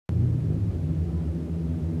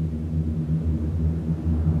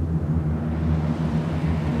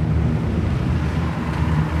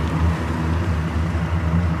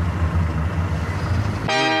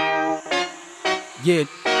Yeah.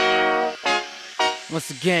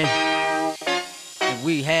 Once again, and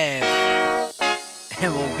we have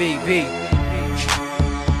Mobb.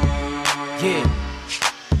 Yeah.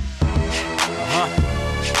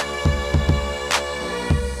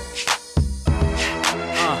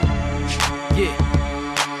 Yeah.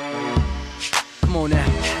 Come on now.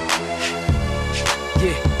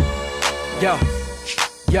 Yeah.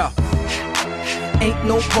 Yo. Ain't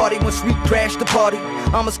no party once we crash the party.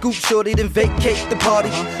 I'ma scoop shorty, then vacate the party.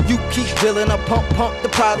 You keep billing, I pump the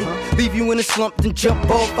party. Leave you in a slump, then jump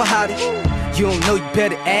off a hottie. You don't know, you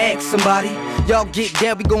better ask somebody. Y'all get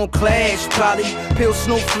down, we gon' clash probably. Peel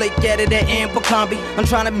snowflake out of that amber combi. I'm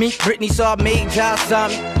tryna meet Britney, so I made y'all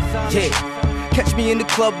sign me. Yeah. Catch me in the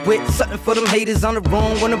club with something for them haters on the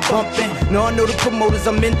wrong when I'm bumping. No, I know the promoters,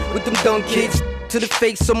 I'm in with them dumb kids. To the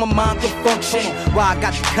face so my mind can function. Why I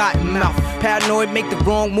got the cotton mouth. Paranoid, make the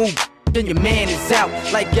wrong move, then your man is out.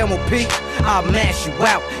 Like MOP, I'll mash you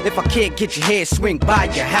out. If I can't get your head, swing by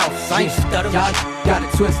your house. I ain't stuttering. Y'all got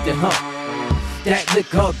it twisted, huh? That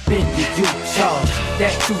liquor up in you charge.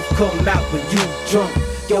 That truth come out when you drunk.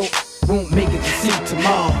 Yo, won't make it to see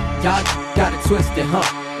tomorrow. Y'all got it twisted, huh?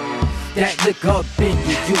 That liquor up in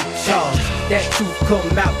you charge. That truth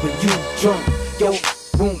come out when you drunk. Yo,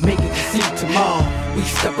 won't make it to see tomorrow. We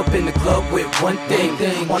step up in the club with one thing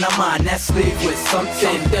on our mind, that's leave with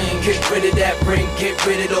something. Get rid of that ring, get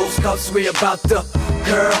rid of those cuffs. We about to,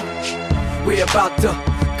 girl. We about to,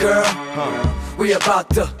 girl. We about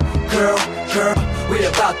to, girl. We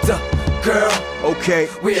about to, girl. Okay,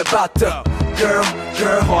 we about to, girl.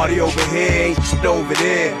 Party over here, ain't shit over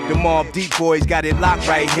there. The Mobb Deep boys got it locked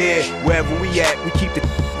right here. Wherever we at, we keep the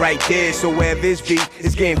right there. So wherever it's beat,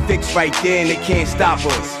 it's getting fixed right there, and they can't stop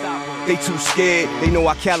us. They too scared, they know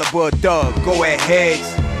our caliber of thug. Go at heads,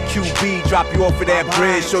 QB, drop you off of that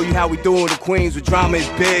bridge. Show you how we doing the Queens with drama is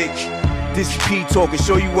big. This is P talking,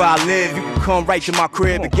 show you where I live. You can come right to my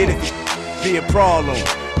crib and get it, be a problem.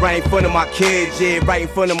 Right in front of my kids, yeah, right in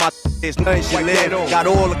front of my there's nothing should live. Got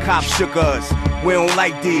all the cops shook us. We don't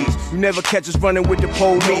like these. You never catch us running with the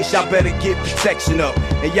police. Y'all better get protection up,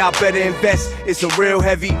 and y'all better invest in some real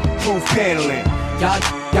heavy proof paneling. Y'all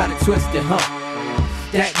got it twisted, huh?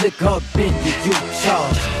 That liquor up in you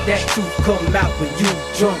charge. That truth come out when you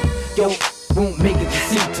drunk. Yo, won't make it to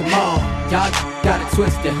see tomorrow. Y'all got it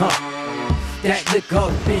twisted, huh? That liquor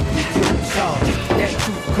up in you charge. That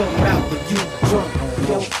truth come out when you drunk.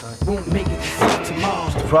 Yo, won't make it to see tomorrow.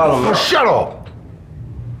 What's the problem? Oh, shut up!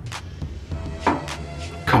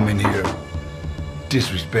 Come in here,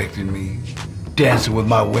 disrespecting me, dancing with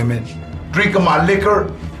my women, Drinking my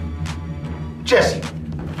liquor? Jesse.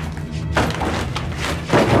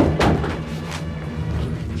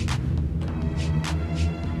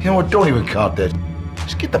 You know what? Don't even count that.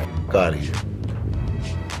 Just get the f out of here.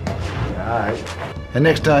 All right. And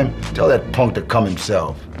next time, tell that punk to come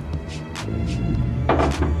himself.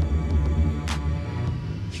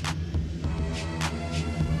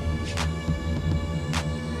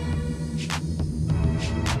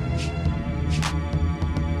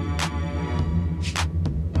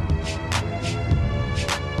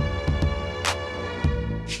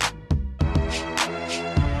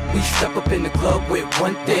 We step up in the club with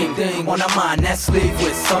one thing on our mind, that's leave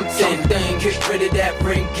with something. Get rid of that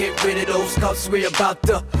ring, get rid of those cuffs. We about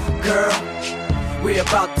to, girl. We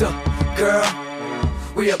about to, girl.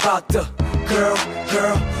 We about to, girl.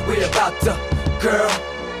 We about to, girl.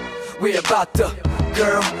 We about to,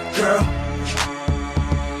 girl.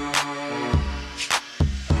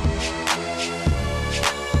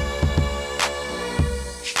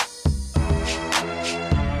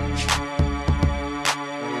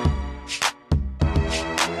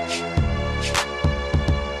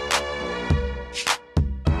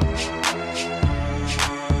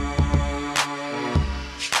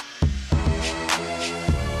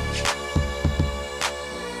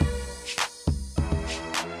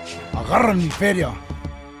 agarran mi feria.